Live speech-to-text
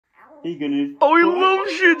He gonna... Oh, he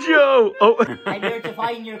loves you, Joe! Oh. I'm here to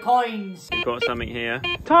find your coins. We've got something here.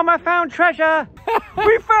 Tom, I found treasure!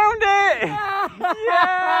 We found it!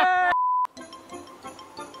 Yeah!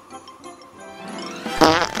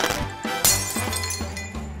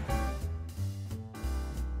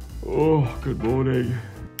 Oh, good morning.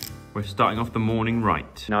 We're starting off the morning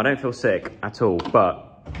right. Now, I don't feel sick at all,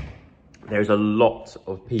 but there's a lot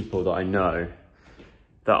of people that I know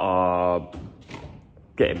that are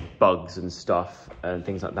getting bugs and stuff and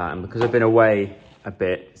things like that. And because I've been away a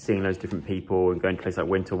bit, seeing those different people and going to places like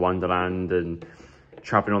Winter Wonderland and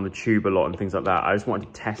traveling on the tube a lot and things like that, I just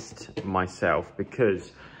wanted to test myself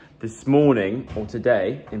because this morning, or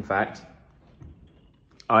today, in fact,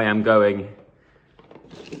 I am going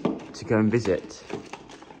to go and visit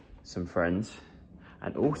some friends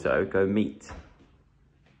and also go meet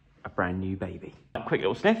a brand new baby. A quick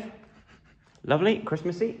little sniff. Lovely,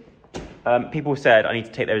 Christmassy. People said I need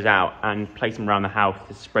to take those out and place them around the house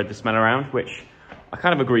to spread the smell around, which I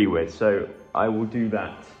kind of agree with. So I will do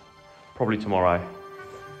that probably tomorrow.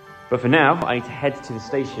 But for now, I need to head to the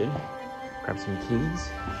station, grab some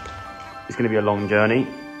keys. It's going to be a long journey,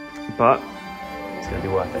 but it's going to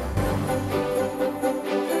be worth it.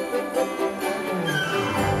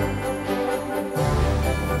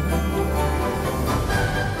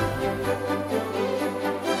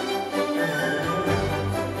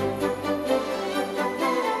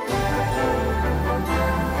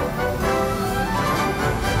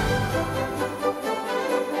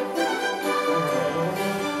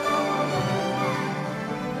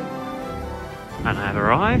 And I have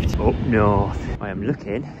arrived up north. I am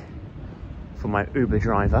looking for my Uber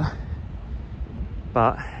driver,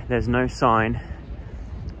 but there's no sign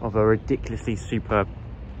of a ridiculously super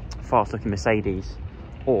fast looking Mercedes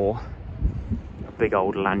or a big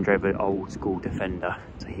old Land Rover old school Defender.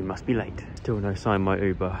 So he must be late. Still no sign of my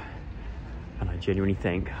Uber. And I genuinely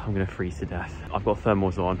think I'm gonna freeze to death. I've got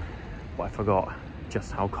thermals on, but I forgot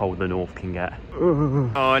just how cold the north can get.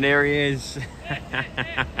 Oh, and here he is.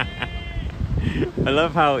 I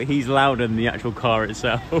love how he's louder than the actual car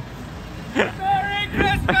itself. Merry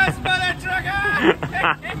Christmas, mother trucker!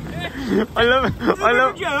 I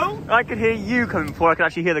love Joe. I could hear you coming before I could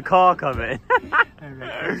actually hear the car coming.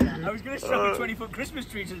 I was going to strap a 20-foot Christmas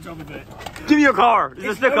tree to the top of it. Give me your car.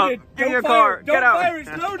 There's a stick up. Give me your car. Get out. Don't fire,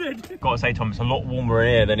 it's loaded. Gotta say, Tom, it's a lot warmer in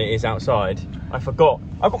here than it is outside. I forgot.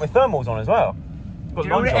 I've got my thermals on as well. Do you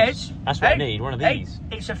know what it is? That's what I need. One of these.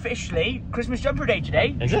 It's officially Christmas jumper day today.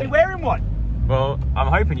 You Is should it? be wearing one. Well, I'm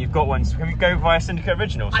hoping you've got one. So can we go via Syndicate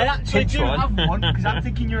Original? So I actually do have one because I'm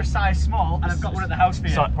thinking you're a size small and I've got one at the house for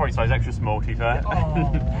you. Probably size extra small, to be fair.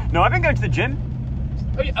 Oh. No, I've been going to the gym.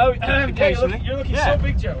 You're looking so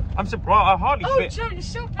big, Joe. I'm surprised. Well, I hardly fit. Joe, you're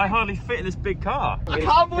so big. I hardly fit in this big car. I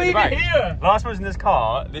can't believe you're here. Last time I was in this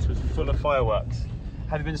car, this was full of fireworks.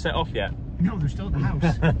 Have you been set off yet? No, they're still at the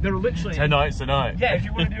house. They're literally... Tonight. Yeah, if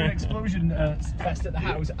you want to do an explosion fest at the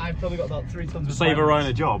house, I've probably got about 3 tons of Save Orion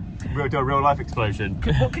a job. We'll do a real life explosion.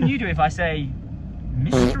 What can you do if I say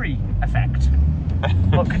mystery effect?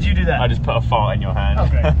 What could you do there? I just put a fart in your hand.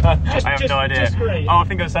 Okay. I have no idea. Just great. Oh, I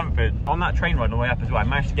think of something. On that train ride on the way up as well, I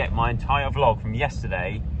managed to get my entire vlog from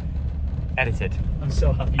yesterday edited. I'm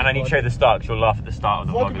so happy. And I need to show you the start because you'll laugh at the start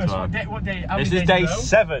of the vlog as well. What day? This is day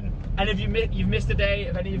 7. And have you've missed a day?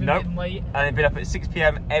 Have any of you been late? And I've been up at 6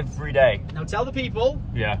 PM every day. Now tell the people.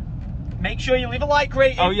 Yeah. Make sure you leave a like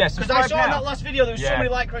rating. Oh yes, because I saw in that last video there was so many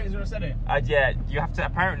like ratings when I said it. Yeah, you have to.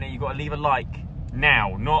 Apparently, you got to leave a like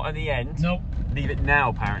now, not at the end. Nope. Leave it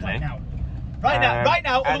now. Apparently. Right now. Right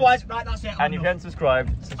now. Otherwise, that's it. And if you haven't subscried,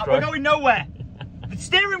 we're going nowhere. The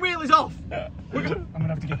steering wheel is off. I'm gonna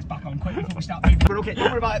have to get this back on quick before we start moving. But okay, don't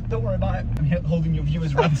worry about it. Don't worry about it. I'm here holding your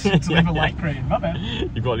viewers' ransom to leave a like rating. My bad.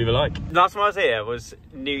 You've got to leave a like. Last time I was here was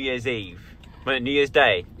New Year's Eve. New Year's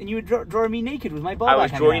Day. And you were drawing me naked with my ball. I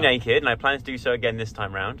was drawing you naked, and I plan to do so again this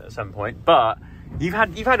time round at some point. But you've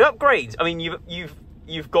had upgrades. I mean,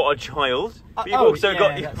 you've got a child. But you've also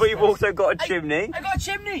got a chimney. I got a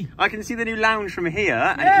chimney. I can see the new lounge from here,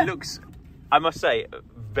 and it looks, I must say,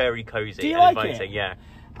 very cozy and inviting. Yeah.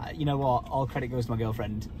 You know what? All credit goes to my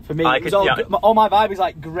girlfriend. For me, all my vibe is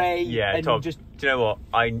like grey. Yeah, and Tom, just. Do you know what?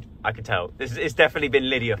 I can tell. It's definitely been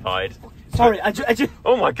Lydia-fied. Sorry, I just.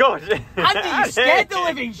 Oh my God! Andy, you scared the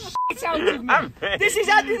living shit out of me. This is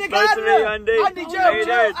Andy the Nice gardener. to meet you, Andy. Joe. How you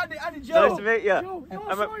doing? Andy Joe. Nice to meet you.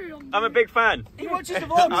 Joe, I'm a big fan. He watches the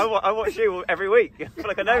vlogs. I watch you every week. I feel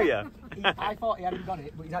like I know you. I thought he hadn't got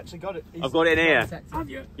it, but he's actually got it. I've got it in here. Have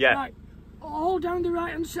you? Yeah. Right. All down the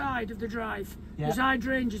right hand side of the drive. There's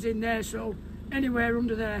hydrangeas in there, so anywhere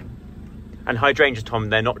under there. And hydrangeas, Tom,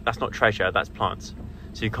 that's not treasure, that's plants.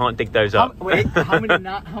 so you can't dig those up. Wait, how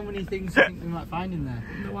many things do you think we might find in there?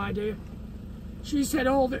 No idea. She said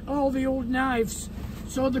all the old knives.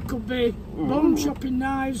 So there could be bone chopping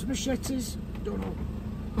knives, machetes. Don't know.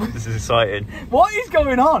 This is exciting. What is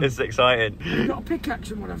going on? This is exciting. You've got a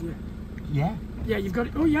pickaxe and what have you? Yeah. Yeah, you've got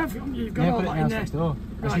it. Oh, yeah, you've got all that in there. Next door.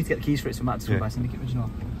 I just need to get the keys for it so Matt to buy something original.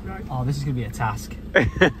 Right. Oh, this is going to be a task.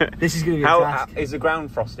 This is going to be a task. Is the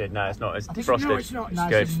ground frosted? No, it's not. It's frosted. No, it's not. Nice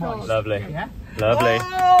Good. and moist. Lovely. Yeah. Lovely.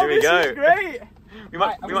 Oh, Here we go. This is great. We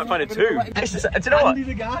might find a two. Do you know what? Andy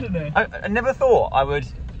the gardener. I never thought I would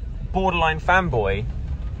borderline fanboy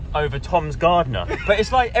over Tom's gardener, but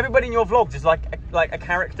it's like everybody in your vlogs is like a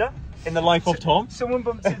character in the life of Tom. Someone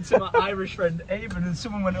bumped into my Irish friend Eamon, and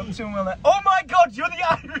someone went up to him and went like, "Oh my God, you're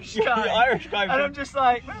the Irish guy!" The Irish guy. And I'm just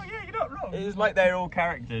like, "Well, yeah, you're not wrong." It's like they're all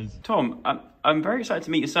characters. Tom, I'm very excited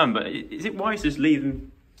to meet your son, but is it wise to just leave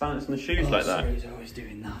him balanced on the shoes like that? He's always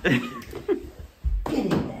doing that.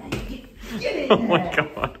 Get in there. Oh my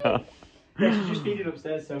God. Yeah, she's just feeding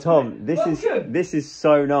upstairs. So Tom, this is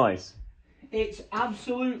so nice. It's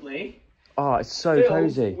absolutely. Oh, it's so filled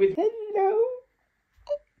cozy. with- Hello.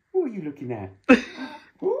 What are you looking at?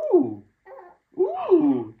 Ooh.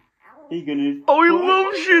 Ooh. Are you gonna... Oh, he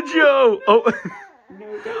loves you, Joe. Oh.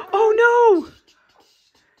 Oh,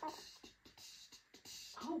 no.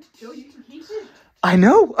 Oh, Joe, you can keep it. I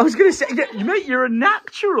know. I was going to say, mate, you're a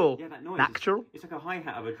natural. Yeah, that noise. Natural. It's like a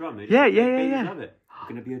hi-hat of a drum. Yeah. I love it. I'm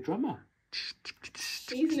going to be a drummer.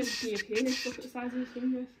 Even if he appears, look at the size of his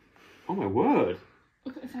fingers. Oh, my word.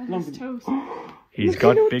 Look at the size of his toes. He's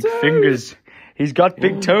got big fingers. He's got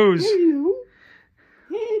big toes. Hello.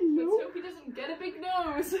 Let's hope he doesn't get a big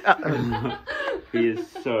nose. He is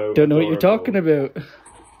so Don't know what you're talking about.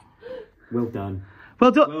 Well done.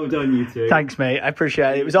 Well done. Well done, you two. Thanks, mate. I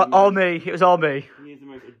appreciate it. It was all me. It was all me. He is the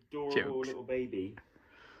most adorable Jokes. little baby.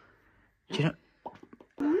 Do you know?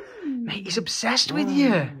 Mate, he's obsessed with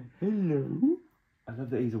you. Hello. I love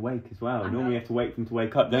that he's awake as well. Normally you have to wait for him to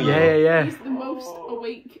wake up, don't you? Yeah. He's the most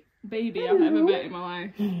awake baby I've ever met in my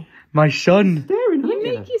life. My son. Staring, You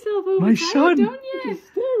make yourself overtired, My son. don't you?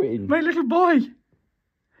 staring. My little boy.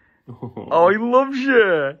 Oh, he loves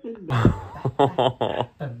you.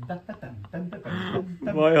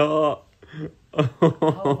 My heart. How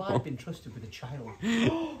have I been trusted with a child?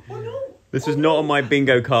 Oh no! This was not on my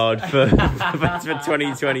bingo card for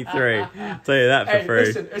 2023. I'll tell you that for Hey, free.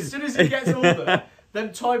 listen, as soon as he gets older,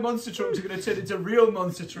 them toy monster trucks are going to turn into real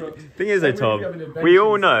monster trucks. Thing is though, And we're gonna Tom, be having we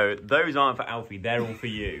all adventures. know those aren't for Alfie, they're all for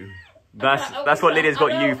you. That's what Lydia's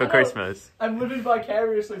got you for Christmas. I'm living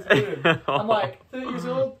vicariously through him. I'm like, 30 years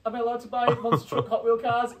old, am I allowed to buy monster truck Hot Wheel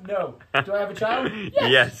cars? No. Do I have a child?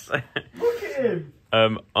 Yes. Look at him.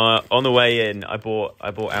 On the way in, I bought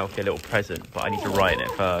Alfie a little present, but I need to write in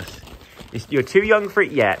it first. You're too young for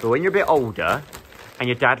it yet, but when you're a bit older and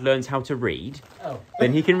your dad learns how to read,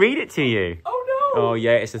 then he can read it to you. Oh no! Oh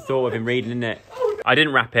yeah, it's the thought of him reading, isn't it? Oh, no. I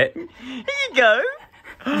didn't wrap it. Here you go.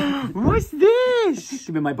 What's this?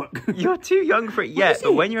 Give me my book. You're too young for it yet,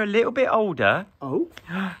 but when you're a little bit older... Oh?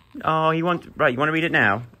 Oh, you want to read it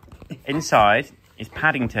now? Inside is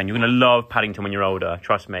Paddington. You're going to love Paddington when you're older.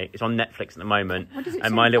 Trust me. It's on Netflix at the moment.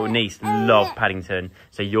 And my little niece loves Paddington,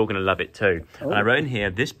 so you're going to love it too. Oh. And I wrote in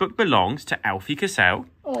here, this book belongs to Alfie Cassell.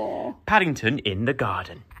 Paddington in the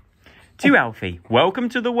garden. To Alfie, welcome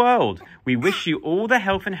to the world. We wish you all the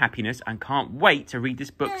health and happiness and can't wait to read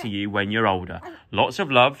this book to you when you're older. Lots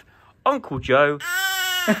of love, Uncle Joe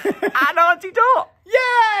and Auntie Dot. Yay!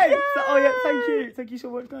 Oh yeah, thank you. Thank you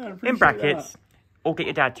so much, man. In brackets, or get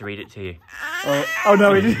your dad to read it to you. Oh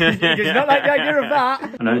no, he's not like the idea of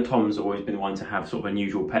that. I know Tom's always been one to have sort of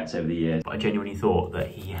unusual pets over the years, but I genuinely thought that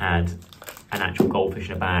he had an actual goldfish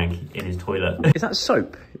in a bag in his toilet. Is that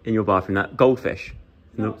soap in your bathroom, that goldfish?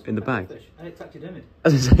 In the bag. And it's taxidermied.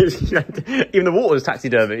 Even the water was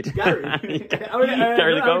taxidermied. Gary.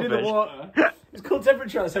 Gary the goldfish. Water. It's cold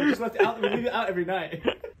temperature, so we just left it out. We leave it out every night.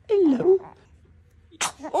 Hello.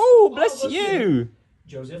 Oh, bless you.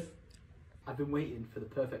 Joseph, I've been waiting for the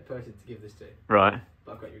perfect person to give this to. Right.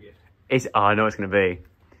 But I've got you a gift. I know what it's going to be.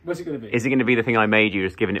 What's it going to be? Is it going to be the thing I made you,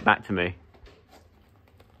 just giving it back to me?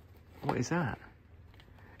 What is that?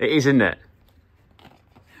 It is, isn't it?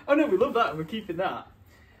 Oh no, we love that and we're keeping that.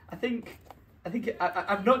 I think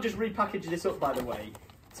I've not just repackaged this up, by the way,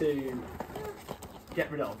 to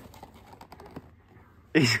get rid of.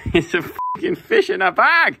 It's a fucking fish in a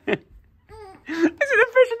bag. Is it a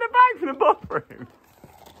fish in a bag from the bathroom?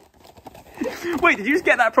 Wait, did you just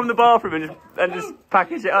get that from the bathroom and just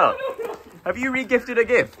package it up? No. Have you re-gifted a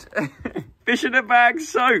gift? Fish in a bag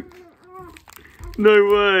soap. No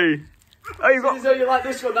way. Oh, you got. So you like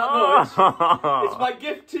this one that much? It's my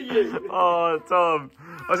gift to you. Oh, Tom.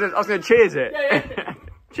 I was gonna cheers it. Yeah.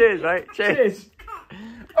 Cheers, mate. Cheers.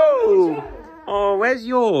 Oh, where's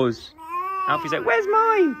yours? Alfie's like, where's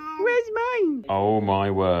mine? Where's mine? Oh my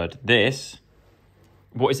word. This.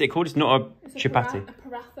 What is it called? It's not a chapati.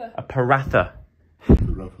 A paratha. A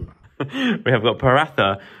paratha. We have got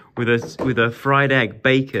paratha with a fried egg,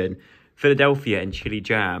 bacon, Philadelphia, and chili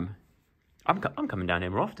jam. I'm coming down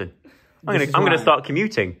here more often. I'm gonna start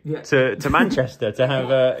commuting to Manchester to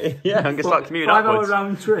have I'm gonna start commuting 5 upwards. 5 hour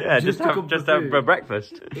round trip. Yeah, just have a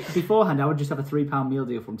breakfast. Beforehand, I would just have a £3 meal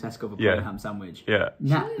deal from Tesco for a ham sandwich. Yeah.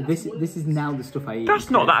 Now, this is now the stuff I eat.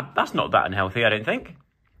 That's not that unhealthy, I don't think.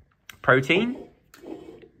 Protein,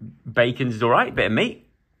 bacon's all right, bit of meat.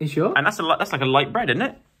 You sure? And that's like a light bread, isn't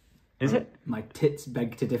it? Is it? My tits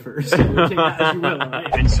beg to differ. So we'll take that as you will.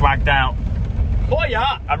 Right? Been swagged out. Oh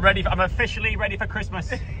yeah, I'm officially ready for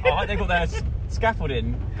Christmas. Oh, they got their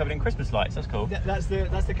scaffolding covered in Christmas lights. That's cool. That's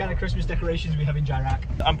the kind of Christmas decorations we have in Iraq.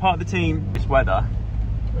 I'm part of the team. This weather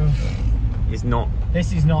is not.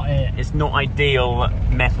 This is not it. It's not ideal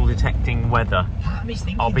metal detecting weather. Part of me's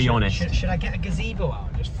thinking, I'll be honest. Should I get a gazebo out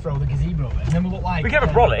and just throw the gazebo over, and then we'll look like. We can have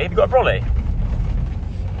a brolly. Have you got a brolly?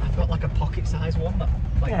 I've got like a pocket-sized one that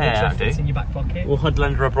Yeah, literally fits in your back pocket. We'll huddle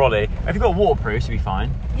under a brolly. If you've got waterproof, you'll be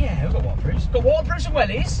fine. Yeah, we've got waterproofs. Got waterproofs and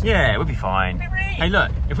wellies. Yeah, we'll be fine. Hey,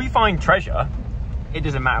 look, if we find treasure, it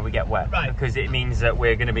doesn't matter if we get wet. Right. Because it means that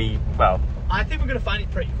we're going to be, well... I think we're going to find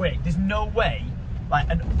it pretty quick. There's no way, like,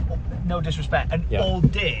 no disrespect, all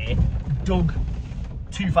day dug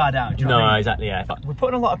too far down. Do you know what I mean? Exactly, yeah. We're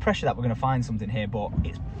putting a lot of pressure that we're going to find something here, but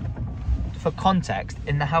it's... For context,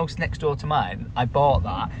 in the house next door to mine, I bought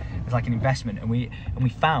that as like an investment, and we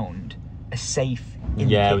found a safe in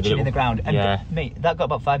the kitchen in the ground. And mate, that got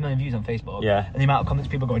about 5 million views on Facebook. Yeah. And the amount of comments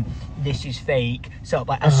people going, "This is fake." So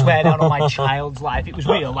like, I swear down on my child's life, it was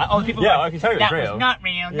real. Like, all the people. Yeah, going, I can tell you it was real. That was not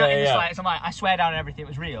real. Not in the slightest. I'm like, I swear down on everything, it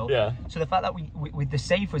was real. Yeah. So the fact that we the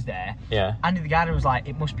safe was there. Yeah. Andy the gardener was like,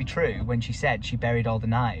 it must be true when she said she buried all the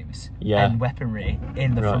knives and weaponry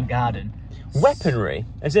in the front garden. Weaponry?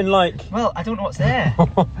 As in like... Well, I don't know what's there. I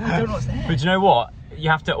don't know what's there. But do you know what? You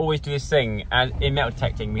have to always do this thing, and in metal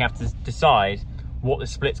detecting, we have to decide what the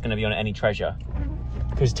split's going to be on any treasure.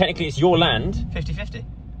 Because technically it's your land. 50-50.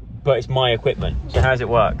 But it's my equipment. So how does it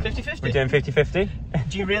work? 50-50. We're doing 50-50?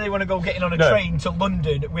 Do you really want to go getting on a train to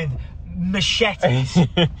London with machetes?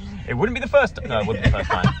 It wouldn't be the first time. No, it wouldn't be the first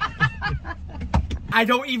time. I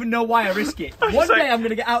don't even know why I risk it. One day I'm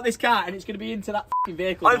going to get out this car and it's going to be into that f***ing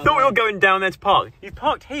vehicle. I thought we were going down there to park. You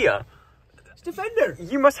parked here. It's Defender.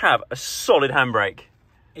 You must have a solid handbrake.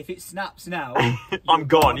 If it snaps now... I'm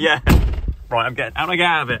gone, yeah. Right, I'm getting out. I get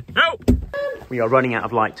out of it. No! We are running out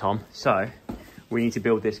of light, Tom. So, we need to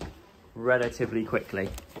build this relatively quickly.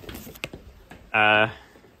 I'm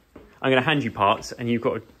going to hand you parts and you've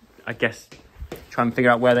got to, I guess, try and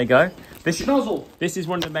figure out where they go. This nozzle. This is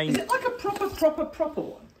one of the main... Is it like a proper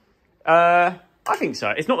one? I think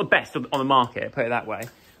so. It's not the best on the market, put it that way.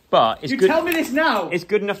 But it's good. Tell me this now. It's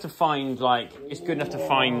good enough to find, like, piece of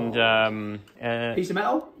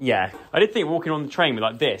metal? Yeah. I did think walking on the train with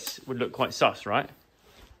like this would look quite sus, right?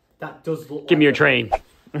 That does look Give me your train.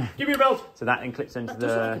 Give me a belt. So that then clips into like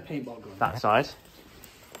a paintball gun, that side.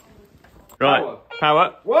 Right.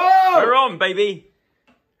 Power. Whoa! We're on, baby.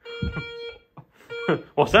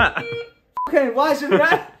 What's that? Okay, why is it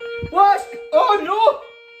red? What? Oh no!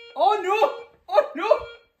 Oh no! Oh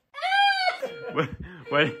no!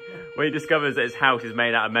 When he discovers that his house is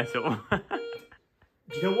made out of metal. Do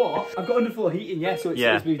you know what? I've got underfloor heating, so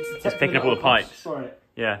it's picking up all the pipes.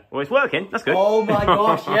 Yeah, well, it's working. That's good. Oh my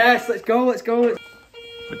gosh! Yes, let's go.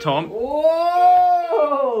 But Tom,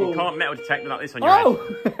 you can't metal detect without this on your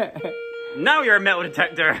head. Now you're a metal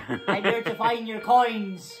detector. I'm here to find your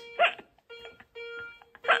coins.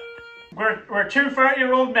 We're two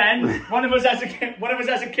 30-year-old men. One of us has a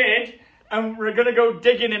kid, and we're gonna go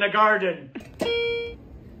digging in a garden.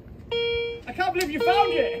 I can't believe you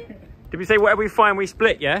found it. Did we say whatever we find we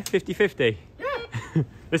split? Yeah, 50-50. Yeah.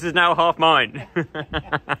 This is now half mine.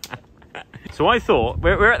 So I thought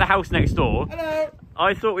we're at the house next door. Hello.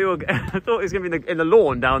 I thought I thought it was gonna be in the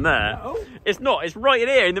lawn down there. No. It's not. It's right in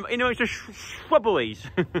here. It's just shrubberies.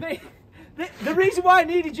 The reason why I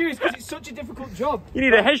needed you is because it's such a difficult job. You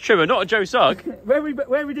need a hedge trimmer, not a Joe Sugg. Where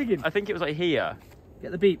are we digging? I think it was like here.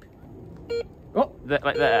 Get the beep. Oh,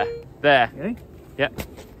 Like there. There. Okay. Yeah.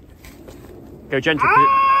 Go gentle.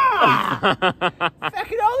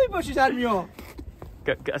 Fucking holy bushes had me off.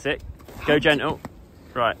 That's it. Go gentle.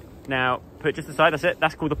 Right. Now, put it just aside. That's it.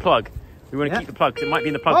 That's called the plug. We want to keep the plug because it might be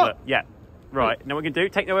in the plug. Yeah. Right. Now what we're going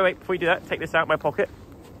to do, wait, before you do that, take this out of my pocket.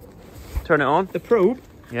 Turn it on. The probe?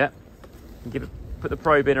 Yeah. Put the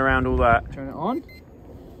probe in around all that. Turn it on.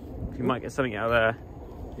 You might get something out of there.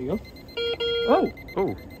 There you go. Oh!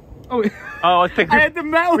 Oh. Oh, I was picking I had the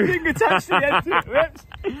metal thing attached to the end to it. Whoops.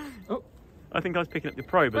 Oh. I think I was picking up the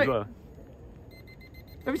probe as well.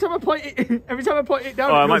 Every time I point it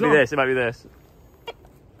down, Oh, it might be this. It might be this.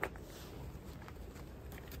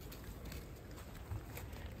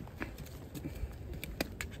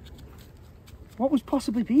 What was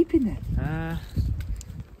possibly beeping then?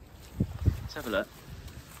 Let's have a look.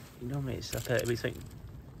 Normally it's up there. It'll be something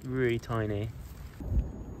really tiny.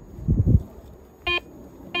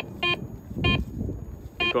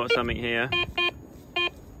 We've got something here.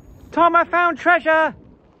 Tom, I found treasure!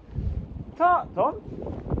 Tom?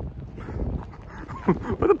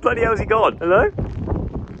 Where the bloody hell's he gone? Hello?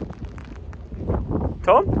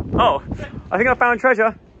 Tom? Oh, I think I found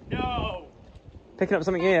treasure. No! Picking up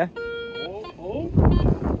something here.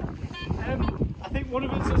 I think one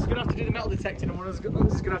of us is going to have to do the metal detecting and one of us is going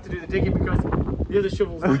to have to do the digging because the other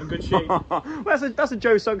shovel's not in good shape. Well, that's a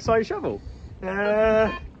Joe Sugg size shovel.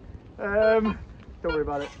 Don't worry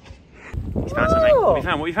about it. He's found something. What have you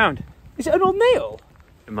found? What have you found? Is it an old nail?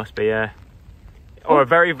 It must be, yeah. Or a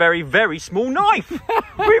very, very, very small knife. We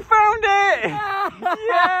found it!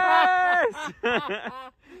 Yes!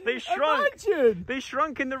 They shrunk. Imagine! They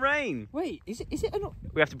shrunk in the rain. Wait, is it an...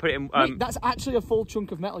 We have to put it in... Wait, that's actually a full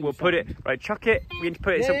chunk of metal. We'll put it... Right, chuck it. We need to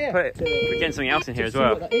put it... Yeah. Put it getting something else in here as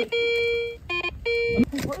well. What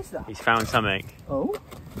is that? He's found something. Oh?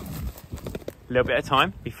 A little bit of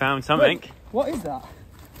time. He found something. Wait, what is that?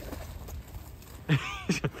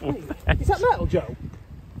 Wait, is that metal, Joe?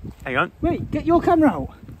 Hang on. Wait, get your camera out.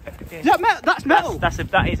 Is that metal? That's metal.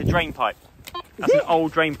 That is a drain pipe. That's an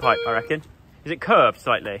old drain pipe, I reckon. Is it curved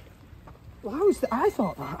slightly? Well, how is that? I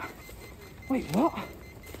thought that. Wait, what?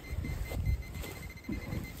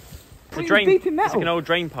 It's a drain. Beeping metal. It's like an old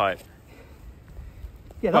drain pipe.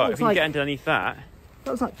 Yeah, that If looks you like... can get underneath that.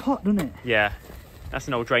 That was like pot, doesn't it? Yeah. That's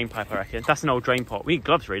an old drain pipe, I reckon. That's an old drain pot. We need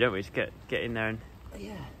gloves, really, don't we? Just get in there and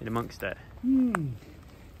in amongst it.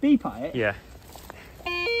 Beep at it? Yeah.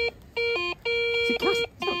 Is it cast?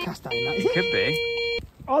 It's not cast iron, that is It it? could be.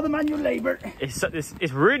 All the manual labour. It's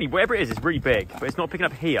really, whatever it is, it's really big, but it's not picking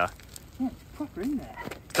up here. Yeah, it's proper in there.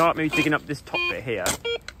 Start maybe digging up this top bit here.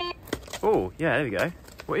 Oh, yeah, there we go.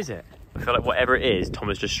 What is it? I feel like whatever it is, Tom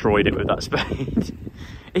has destroyed it with that spade.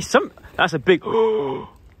 That's a big...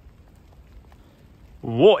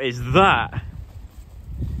 What is that?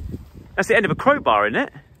 That's the end of a crowbar, isn't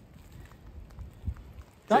it?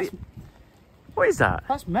 What is that?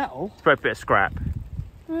 That's metal. It's probably a bit of scrap.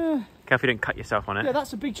 Careful you don't cut yourself on it. Yeah,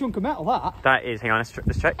 that's a big chunk of metal, that. That is, hang on, let's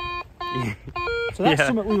check. So that's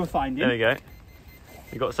something we were finding. There we go.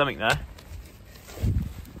 We got something there.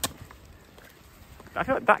 I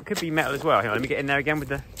feel like that could be metal as well. Hang on, let me get in there again with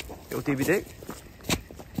the little doobie-doo.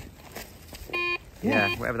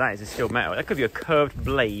 Yeah, whatever that is still metal. That could be a curved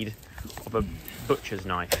blade of a butcher's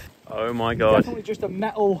knife. Oh my god. Definitely just a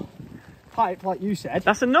metal pipe, like you said.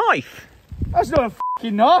 That's a knife! That's not a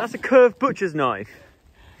fucking knife! That's a curved butcher's knife.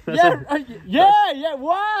 Yeah,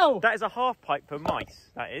 wow! That is a half pipe for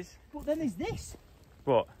mice, that is. But then there's this.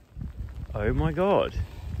 What? Oh my god.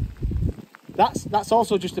 That's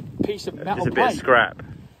also just a piece of metal Just a bit of scrap.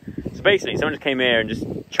 So basically, someone just came here and just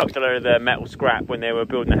chucked a load of their metal scrap when they were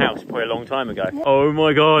building the house probably a long time ago. Yeah. Oh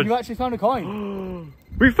my god. You actually found a coin.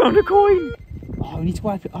 We found a coin! Oh, we need to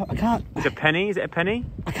wipe it. Oh, I can't. Is it a penny? Is it a penny?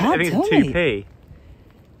 I can't think tell, it's a 2p. Mate,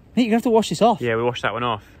 you're gonna have to wash this off. Yeah, we washed that one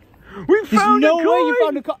off. We There's found no a coin! way you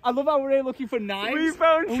found a coin. I love how we're here looking for knives. We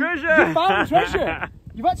found treasure! You found treasure!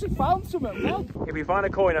 You've actually found something. Well. If we find a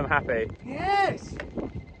coin, I'm happy. Yes!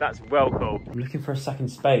 That's well cool. I'm looking for a second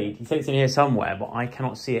spade. He said it's in here somewhere, but I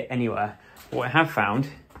cannot see it anywhere. But what I have found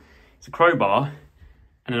is a crowbar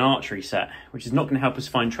and an archery set, which is not going to help us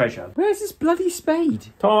find treasure. Where's this bloody spade?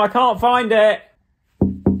 Tom, I can't find it.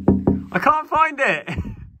 I can't find it.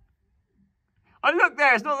 I looked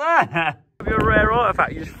there, it's not there. It'd be a rare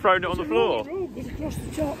artifact, you just thrown it on the floor.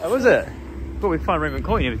 Oh, was it? Thought we'd find a Roman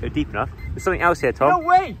coin if we go deep enough. There's something else here, Tom. No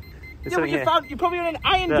way! There's Yeah, but you're probably on an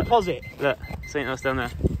iron deposit. Look, something else down there.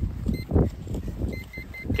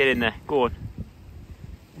 Get in there, go on.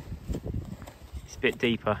 It's a bit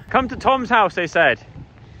deeper. Come to Tom's house, they said.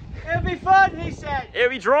 It'll be fun, he said. It'll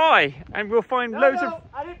be dry, and we'll find I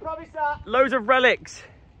didn't promise that. loads of relics.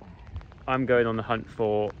 I'm going on the hunt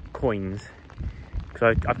for coins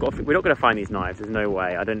because we're not going to find these knives. There's no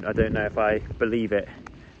way. I don't know if I believe it,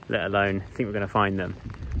 let alone think we're going to find them.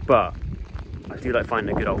 But I do like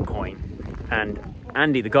finding a good old coin. And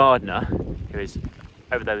Andy, the gardener, who is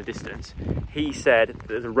over there in the distance, he said that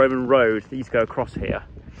there's a Roman road that used to go across here.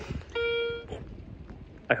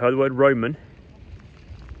 I heard the word Roman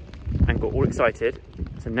and got all excited.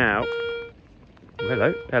 So now,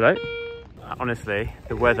 hello, hello. Honestly,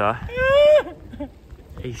 the weather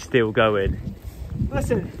is still going.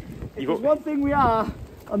 Listen, if there's one thing we are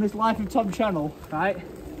on this Life of Tom channel, right?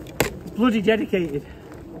 It's bloody dedicated.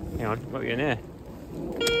 Hang on, what are we in here?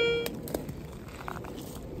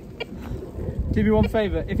 Do me one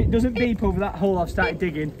favour, if it doesn't beep over that hole I've started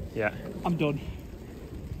digging, Yeah. I'm done.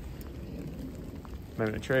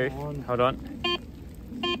 Moment of truth. Hold on.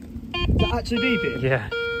 Is that actually beeping? Yeah.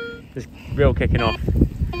 It's real kicking off.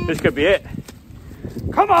 This could be it.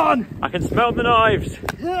 Come on! I can smell the knives.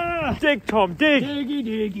 Yeah. Dig, Tom, dig. Diggy,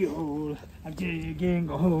 diggy hole. I'm digging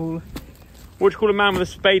a hole. What do you call a man with a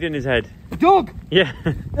spade in his head? Doug! Yeah.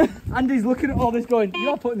 Andy's looking at all this going,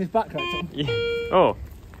 you're putting this back, right, Tom? Yeah. Oh.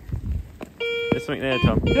 There's something there,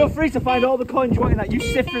 Tom. Feel free to find all the coins you want in that. You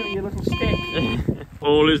sift through it with your little stick.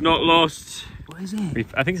 All is not lost. What is it?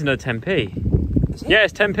 I think it's another 10p. Is it? Yeah,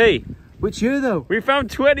 it's 10p. Which year though? We found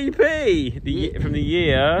 20p from the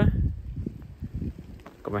year.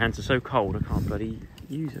 God, my hands are so cold, I can't bloody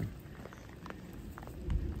use them.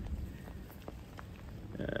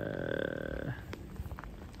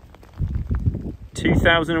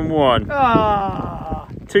 2001. Ah!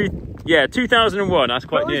 2001. That's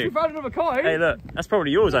quite Well, at least new. we found another coin. Hey, look, that's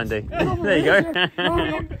probably yours, Andy. There you go.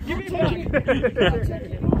 Give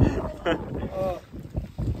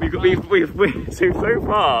me So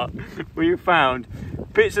far we've found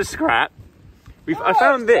bits of scrap. I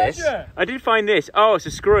found this. Treasure. I did find this. Oh, it's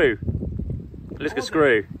a screw. It looks like a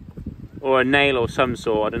screw or a nail or some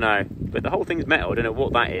sort. I don't know. But the whole thing's metal. I don't know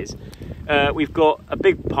what that is. We've got a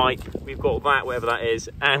big pipe. We've got that, whatever that is,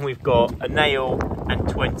 and we've got a nail and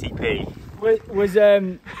 20p.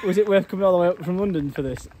 Was it worth coming all the way up from London for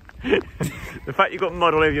this? The fact you've got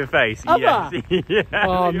mud all over your face. Have Yes. Yeah.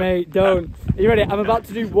 Oh mate, don't. Are you ready? I'm about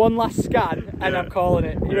to do one last scan and I'm calling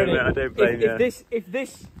it. Are you ready? Mate, I don't blame you. If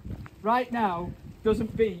this right now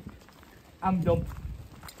doesn't beep, I'm done.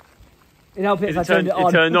 It helped if I turned it on.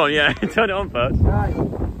 It turned on, yeah. Turn it on first. Right.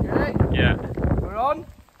 Okay. Yeah. We're on.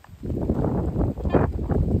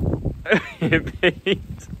 It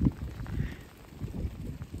beeped.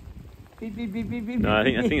 Beep, beep, beep, beep, beep, No, I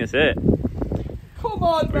think that's it. Come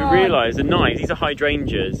on, We man. realised the knives, these are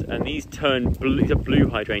hydrangeas, and these turn blue, these are blue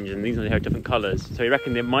hydrangeas, and these ones have different colours. So we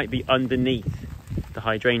reckon they might be underneath the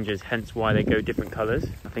hydrangeas, hence why they go different colours.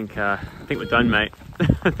 I think we're done, mate.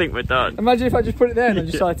 I think we're done. Imagine if I just put it there and then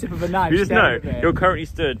just saw the tip of a knife. You just know, staring at me. you're currently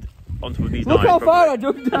stood on top of these Look knives. how far I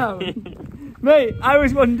probably. dug down. Mate, I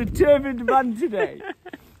was one determined man today.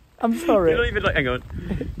 I'm sorry. You're not even like, hang on.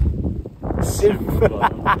 Should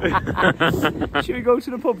we go to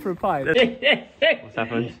the pub for a pint? What's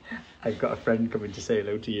happened? I've got a friend coming to say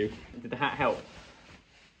hello to you. Did the hat help?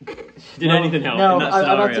 Did anything help No, in that I've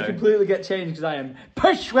had to scenario? completely get changed because I am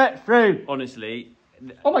push wet through. Honestly,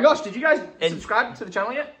 Oh my gosh, did you guys subscribe to the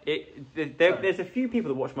channel yet? there's a few people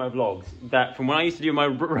that watch my vlogs that from when I used to do my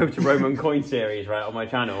Road to Roman coin series, right, on my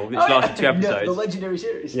channel, which lasted 2 episodes. The legendary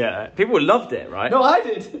series. Yeah, people loved it, right? No, I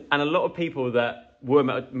did. And a lot of people that were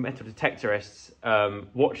metal detectorists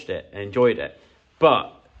watched it and enjoyed it.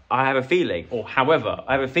 But I have a feeling, or however,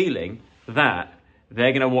 I have a feeling that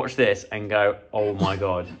they're going to watch this and go, oh my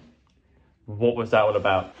God, what was that all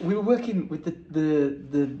about? We were working with the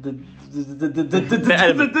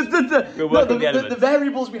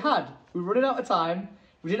variables we had. We were running out of time.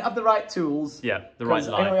 We didn't have the right tools. Yeah, the right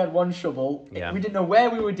I only line. had one shovel. Yeah. We didn't know where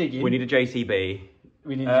we were digging. We need a JCB.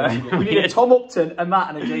 We need a Tom Upton, a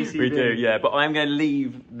Matt, and a JCB. We do, yeah. But I'm going to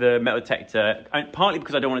leave the metal detector, partly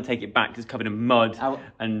because I don't want to take it back because it's covered in mud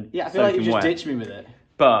and yeah, I feel like you soaking just wet. ditched me with it.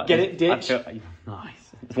 But Get it, ditch? Nice.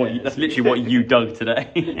 That's literally what you dug today.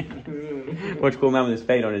 What do you call a man with a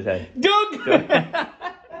spade on his head? Doug!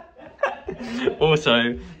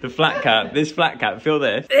 Also, the flat cap. This flat cap. Feel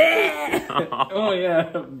this. Oh yeah,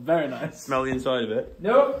 very nice. Smell the inside of it.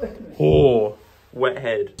 Nope. Oh, wet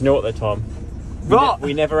head. You know what, though, Tom? What?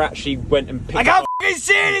 We never actually went and picked. I can't fucking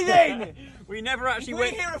see anything. We never actually If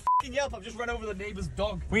went. we hear a fucking yelp, I've just run over the neighbour's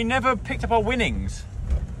dog. We never picked up our winnings.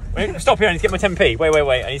 Wait, stop here. I need to get my 10p. Wait.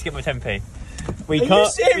 I need to get my 10p. We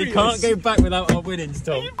can't go back without our winnings,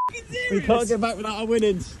 Tom. We can't go back without our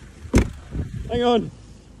winnings. Hang on.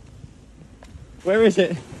 Where is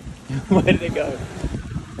it? Where did it go?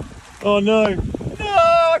 Oh no. No,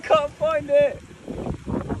 I can't find it.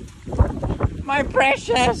 My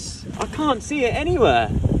precious. I can't see it anywhere.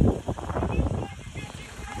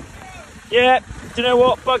 Yeah, do you know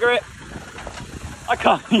what? Bugger it. I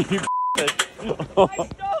can't. You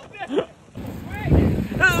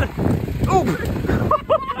Oh!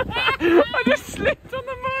 I just slipped on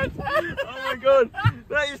the mud. Oh my god,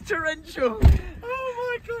 that is torrential.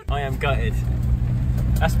 Oh my god. I am gutted.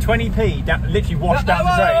 That's 20p, literally washed down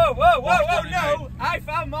the drain. Whoa, no! I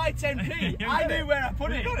found my 10p. I knew where I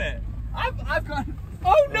put it. You got it? I've got...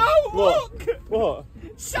 Oh no, look! What?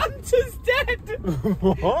 Santa's dead!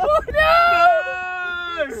 What? Oh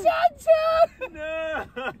no! Santa! No!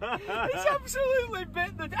 He's absolutely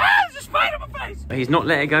bit the... Ah, there's a spider on my face! He's not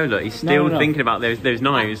let it go, look. He's still thinking about those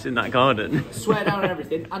knives in that garden. Swear down on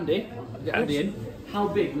everything. Andy, get Andy in. How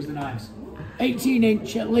big was the knives?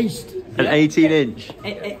 18-inch at least. An 18-inch?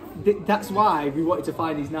 That's why we wanted to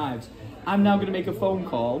find these knives. I'm now going to make a phone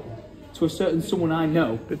call to a certain someone I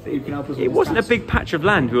know who can help us with It this wasn't a task. big patch of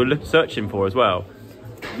land we were searching for as well.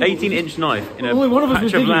 18-inch knife in a Only one of us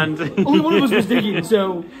was patch of digging. land. Only one of us was digging,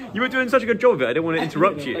 so... You were doing such a good job of it, I didn't want to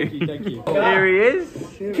interrupt you. Thank you. Here he is.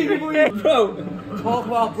 Bro, talk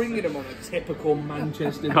about bringing them on a typical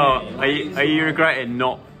Manchester Carl, day. are you regretting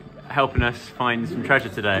not helping us find some treasure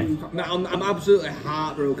today? No, I'm absolutely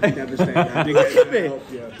heartbroken and devastated. I didn't Look get at me. help,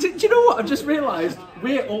 yeah. Do you know what? I've just realised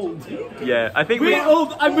we're old. Yeah, I think We're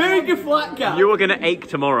old. I'm wearing a flat cap. You are going to ache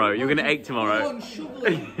tomorrow. You're going to ache tomorrow. And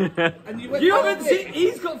you went, You haven't seen.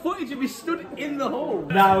 He's got footage of me stood in the hole.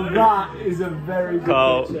 Now that is a very good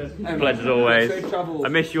Carl, picture. pleasure as always. Safe travels. I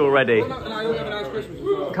miss you already. And I hope you have a nice Christmas as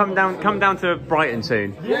well. Come down to Brighton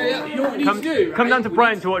soon. Yeah, you know what we need to do? Come down to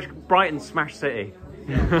Brighton to watch Brighton smash City.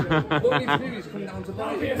 What we need to do is come down to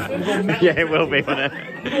Brighton. Yeah, it will be, won't it?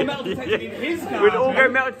 We'll metal detecting in his car. We'd all go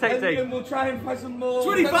metal detecting. And we'll try and find some more.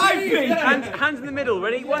 25 feet. Hands in the middle.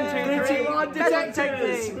 Ready? 1, 2, 3. on, Metal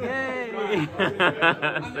detectors. detecting.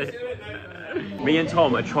 Yay! Me and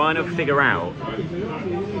Tom are trying to figure out.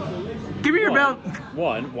 Give me your belt.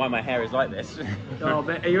 One, why my hair is like this. Oh,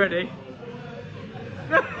 mate, are you ready?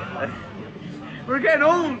 We're getting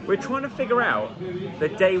old. We're trying to figure out the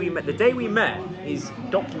day we met. The day we met is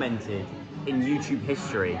documented in YouTube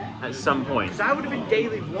history at some point. So I would have been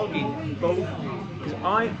daily vlogging both of you. Because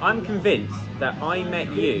I'm convinced that I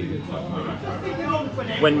met you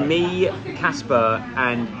when me, Casper,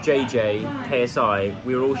 and JJ, KSI,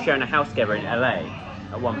 we were all sharing a house together in LA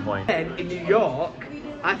at one point. And in New York,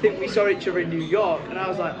 I think we saw each other in New York, and I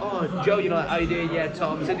was like, "Oh, Joe, you know, like, how you doing? Yeah,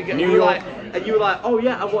 Tom." So New York. And you were like, "Oh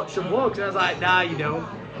yeah, I watched some vlogs," and I was like, "Nah, you don't."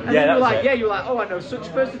 And Yeah, then you were that's like, it. "Yeah," you were like, "Oh, I know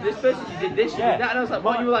such person, this person, you did this, you Yeah. did that," and I was like,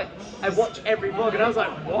 "What?" And you were like, "I watch every vlog," and I was like,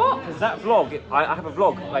 "What?" Because that vlog, I have a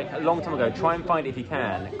vlog like a long time ago, try and find it if you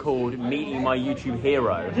can, called Meeting My YouTube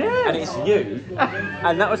Hero. Yeah. And it's you.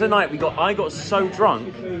 And that was the night I got so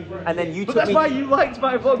drunk, and then you But took that's me. why you liked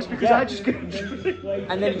my vlogs, because Yeah. I just couldn't.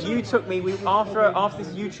 And then you took me, after this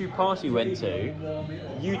YouTube party we went to,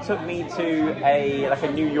 you took me to a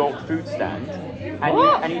New York food stand,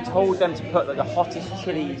 and you told them to put like the hottest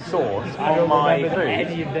chili sauce on my food.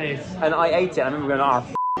 any of this. And I ate it, and I remember going, oh,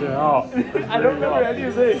 I don't remember any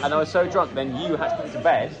of this. and I was so drunk, then you had to put me to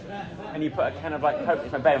bed, and you put a can of like Coke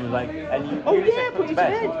in my bed and was like, and you Oh, you just yeah, said, put you to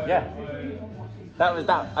bed. Yeah. That was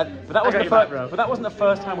that. But that wasn't got the your back, first. bro. But that wasn't the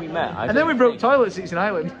first time we met. And then we broke toilet seats in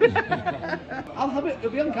Ireland. I'll have it.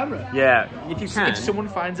 It'll be on camera. Yeah, if you can. If someone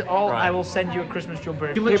finds it all, Right. I will send you a Christmas jumper.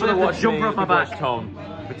 You People literally that have watch the jumper me, off my people watch back. Tom.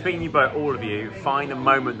 Between you both, all of you, find a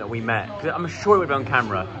moment that we met. Because I'm sure it would be on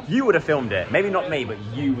camera. You would have filmed it. Maybe not me, but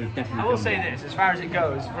you would have definitely I will filmed say it. this, as far as it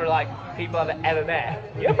goes, for like people I've ever met,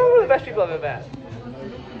 you're probably the best people I've ever met.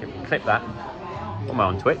 Clip that. Am I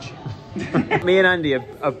on Twitch? Me and Andy have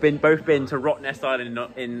both been to Rottnest Island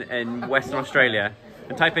in Western Australia.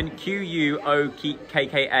 And type in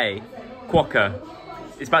QUOKKA, quokka.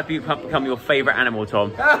 It's about to become your favourite animal,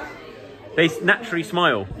 Tom. They naturally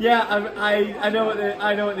smile. Yeah, I know what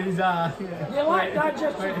these are. You like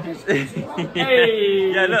digestive biscuits?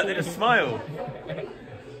 Hey! Yeah, look, they just smile.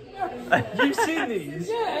 You've seen these?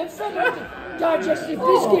 Yeah, it's digestive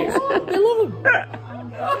biscuits. They love them.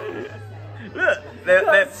 Look, they're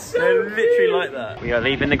literally like that. We are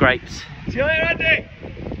leaving the grapes. See you later, Andy!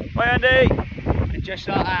 Bye, Andy. And just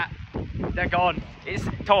like that, they're gone. It's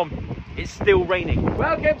Tom. It's still raining.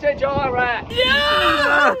 Welcome to Jora!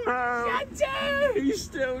 Santa! He's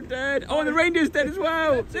still dead. Oh, and the reindeer's dead as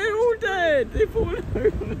well. They're all dead. They've fallen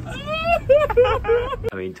over.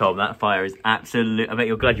 I mean, Tom, that fire is absolute. I bet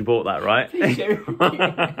you're glad you bought that, right? You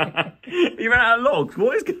ran out of logs.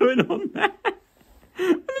 What is going on there?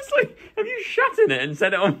 It's like, have you shat in it and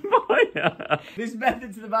set it on fire? There's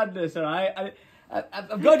method to the madness, alright?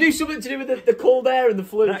 I've got to do something to do with the cold air and the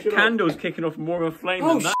flu. That candle's kicking off more of a flame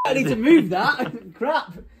Oh, than that. I need to move that.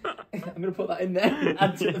 Crap. I'm going to put that in there and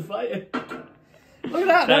add to the fire. Look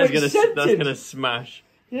at that. That's gonna smash.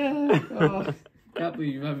 Yeah. Oh, can't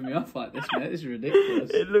believe you're having me off like this, mate. This is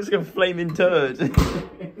ridiculous. It looks like a flaming turd.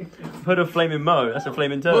 put a flaming mo. That's a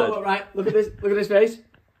flaming turd. Look, right, look at this. Look at this face.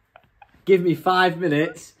 Give me 5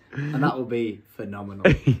 minutes, and that will be phenomenal.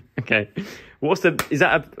 Okay. Is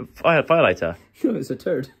that a fire lighter? No, it's a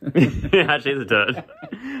turd. Actually, it's a turd.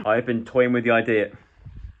 I've been toying with the idea.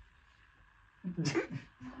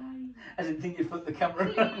 I didn't think you'd put the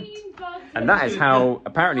camera around. And that is how,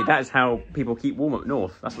 apparently, that is how people keep warm up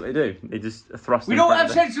north. That's what they do. They just thrust. We don't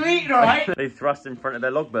have central heating, all right? They thrust in front of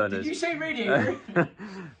their log burners. Did you say radiator?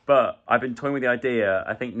 But I've been toying with the idea.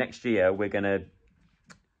 I think next year we're going to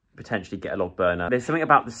potentially get a log burner. There's something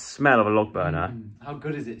about the smell of a log burner. How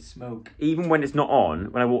good is it smoke? Even when it's not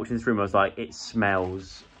on, when I walked in this room, I was like, it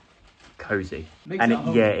smells cozy. And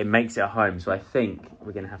it makes it a home. So I think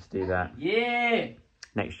we're going to have to do that. Yeah.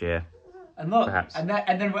 Next year. And look, perhaps. And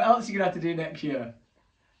then what else are you going to have to do next year?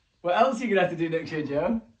 What else are you going to have to do next year,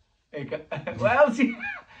 Joe? What else are you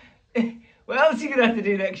going to have to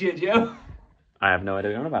do next year, Joe? I have no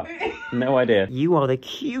idea what you're on about. No idea. You are the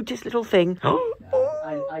cutest little thing.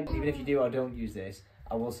 Even if you do or don't use this,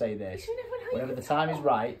 I will say this. Whenever the time is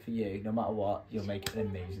right for you, no matter what, you'll make it an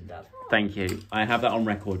amazing dad. Thank you. I have that on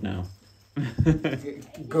record now.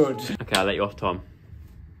 Good. Okay, I'll let you off, Tom.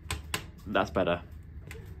 That's better.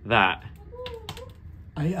 That.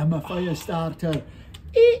 I am a fire starter.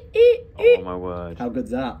 Oh my word. How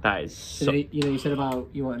good's that? That is so... You know, you said about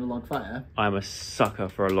you wanting a log fire. I'm a sucker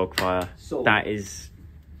for a log fire. So that is...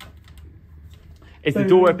 If the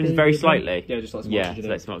door opens very slightly... Yeah, just let some oxygen in.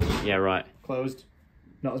 let some oxygen. Yeah, right. Closed.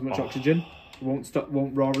 Not as much oxygen. Won't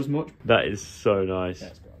roar as much. That is so nice. Yeah,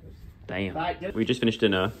 damn. Right, We just finished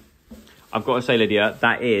dinner. I've got to say, Lydia,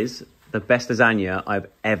 that is the best lasagna I've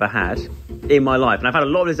ever had in my life. And I've had a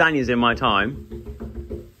lot of lasagnas in my time.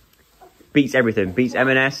 Beats everything. Beats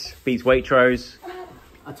M&S, beats Waitrose.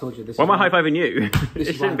 I told you this. Why am I high-fiving you?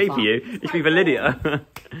 It shouldn't be for you. It should be for Lydia. Are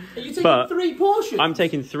you taking 3 portions? I'm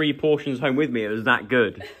taking 3 portions home with me. It was that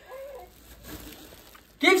good.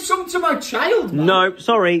 Give some to my child, man. No,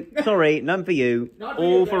 sorry, none for you.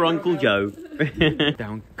 All for Uncle Joe.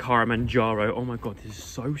 Down Kilimanjaro. Oh my God, this is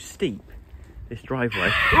so steep. This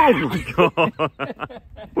driveway. Oh my God.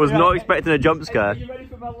 Was not expecting a jump scare. Are you ready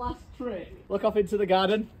for my last trick? Look off into the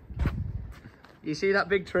garden. You see that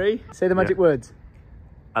big tree? Say the magic words.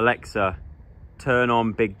 Alexa, turn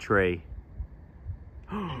on big tree.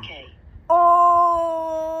 Okay.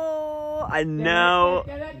 Oh! And now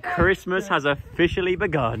Christmas has officially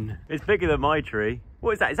begun. It's bigger than my tree.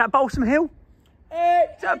 What is that? Is that Balsam Hill?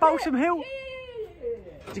 Is that Balsam Hill?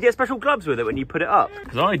 Did you get special gloves with it when you put it up?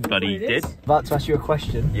 Because I bloody did. I'm about to ask you a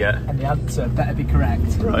question. Yeah. And the answer better be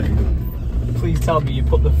correct. Right. Please tell me you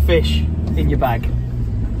put the fish in your bag.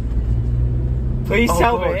 Please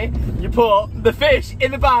tell me you put the fish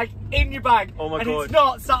in the bag, in your bag. Oh my God. And it's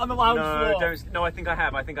not sat on the lounge floor. No, I think I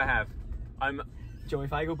have. Joe,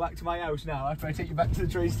 if I go back to my house now, after I take you back to the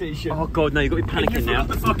train station. Oh God, no, you've got to be panicking now.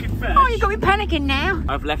 The fucking fish. Oh, you got me panicking now.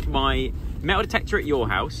 I've left my metal detector at your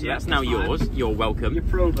house, so that's now yours. You're welcome. Your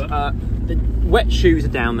prover. The wet shoes are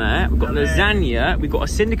down there. We've got lasagna. We've got a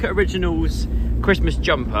Syndicate Originals Christmas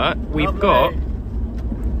jumper. We've got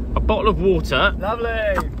a bottle of water.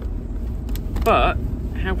 Lovely. But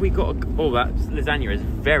have we got that lasagna is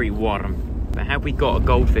very warm. But have we got a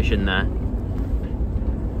goldfish in there?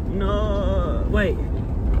 No, wait.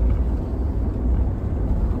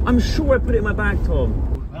 I'm sure I put it in my bag,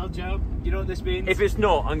 Tom. Well, Joe, you know what this means? If it's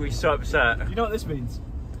not, I'm going to be so upset. You know what this means?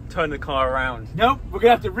 Turn the car around. Nope, we're going to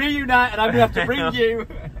have to reunite and I'm going to have to bring you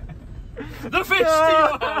the fish to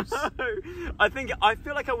your house. I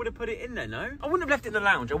feel like I would have put it in there, no? I wouldn't have left it in the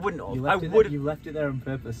lounge, I wouldn't have. You left it there on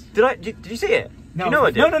purpose. Did you see it? No. You know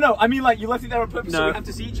I did? No, I mean like you left it there on purpose so we have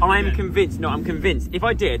to see each other. I'm convinced. If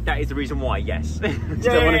I did, that is the reason why, yes. Because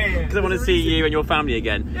I want to see you and your family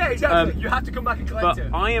again. Yeah, exactly. You have to come back and collect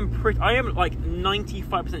it. I am like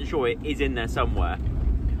 95% sure it is in there somewhere.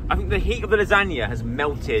 I think the heat of the lasagna has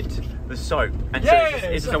melted the soap. And so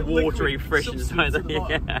it's just a watery, fresh inside.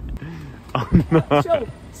 Yeah. Oh, no. So,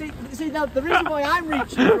 see now the reason why I'm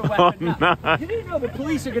reaching for a weapon now, you didn't know the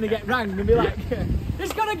police are going to get rang and be like,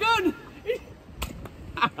 he's got a gun!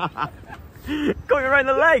 Got you around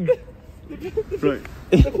the leg! Right.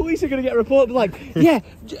 The police are going to get a report like, yeah,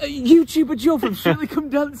 YouTuber Joe from Surely Come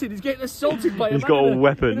Dancing is getting assaulted by a man He's got a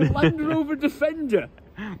weapon. in a Land Rover Defender.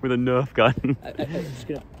 With a Nerf gun.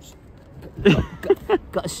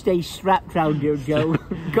 Got to stay strapped round here, Joe.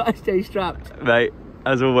 Got to stay strapped. Mate,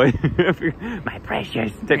 as always. My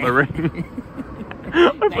precious. Take my ring. I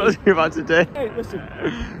thought I was about to do. Hey, listen.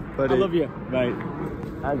 Buddy. I love you. Mate.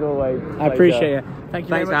 As always. I appreciate it. Thank you.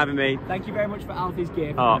 Thanks for having me. Thank you very much for Alfie's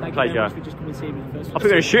gift. Oh, Thank pleasure. you very much for just coming to see me the first I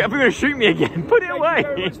think you're going to shoot me again. Put it away. Thank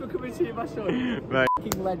you very much for coming to see my son. Right.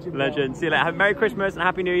 Legend. Legend. See you later. Have a Merry Christmas and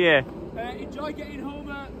Happy New Year. Enjoy getting home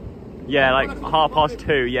at... Yeah, like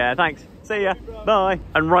 2:30. Yeah, thanks. See ya. Bye.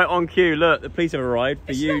 And right on cue, look, the police have arrived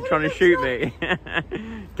for you trying to shoot me.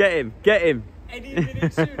 Get him. Get him. Any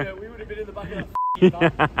minute sooner, we would have been in the back of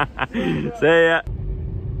that van. See ya.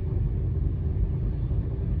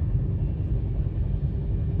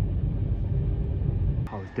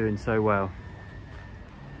 I was doing so well.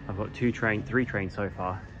 I've got 3 trains so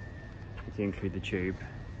far, if you include the tube.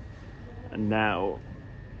 And now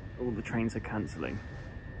all the trains are cancelling.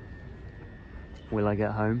 Will I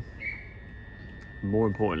get home? More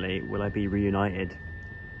importantly, will I be reunited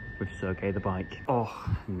with Sergey the bike? Oh,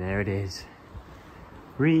 and there it is.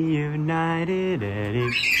 Reunited and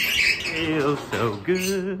it feels so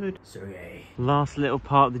good. Sergey. Last little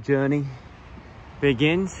part of the journey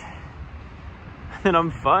begins. And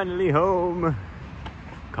I'm finally home.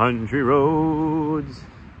 Country roads,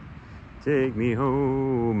 take me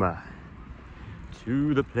home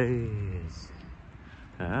to the place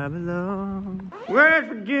I belong. West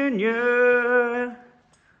Virginia,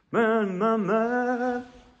 mama,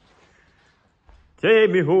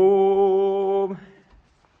 take me home.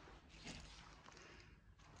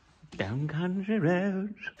 Down country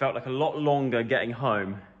roads. Felt like a lot longer getting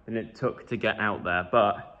home than it took to get out there,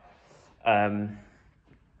 but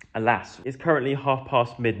alas, it's currently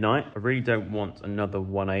midnight. I really don't want another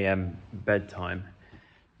 1 AM bedtime.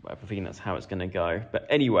 I think that's how it's gonna go. But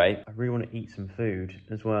anyway, I really want to eat some food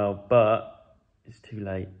as well, but it's too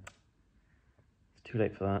late. It's too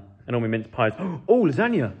late for that. And all my mince pies. Oh,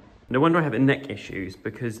 lasagna! No wonder I have neck issues,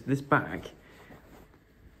 because this bag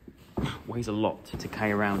weighs a lot to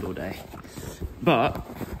carry around all day. But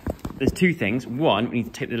there's 2 things. One, we need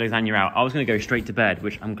to take the lasagna out. I was gonna go straight to bed,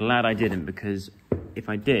 which I'm glad I didn't, because if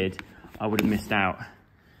I did, I would have missed out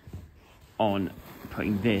on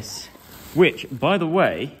putting this, which, by the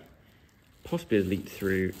way, possibly has leaked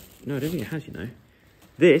through. No, I don't think it has, you know.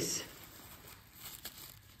 This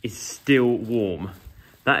is still warm.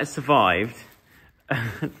 That has survived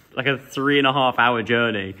like a 3.5 hour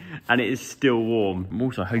journey, and it is still warm. I'm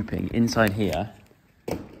also hoping inside here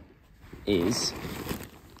is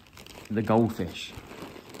the goldfish,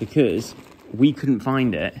 because we couldn't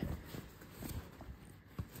find it.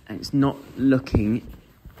 And it's not looking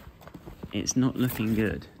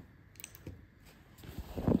good.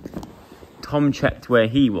 Tom checked where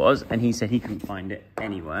he was and he said he couldn't find it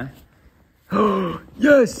anywhere. Oh,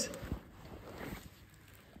 yes!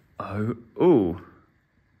 Oh,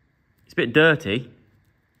 it's a bit dirty,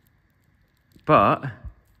 but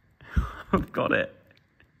I've got it.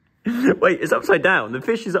 Wait, it's upside down. The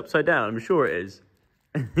fish is upside down, I'm sure it is.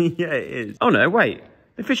 Yeah, it is. Oh no, wait,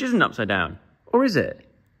 the fish isn't upside down, or is it?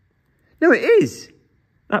 No, it is.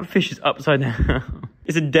 That fish is upside down.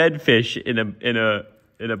 It's a dead fish in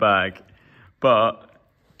a bag. But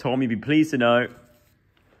Tom, you'd be pleased to know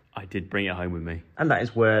I did bring it home with me. And that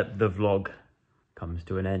is where the vlog comes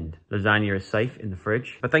to an end. Lasagna is safe in the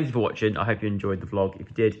fridge. But thank you for watching. I hope you enjoyed the vlog. If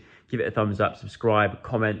you did, give it a thumbs up, subscribe,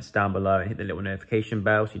 comments down below, and hit the little notification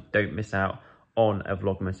bell so you don't miss out on a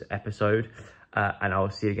Vlogmas episode. And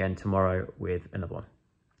I'll see you again tomorrow with another one.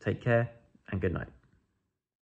 Take care and good night.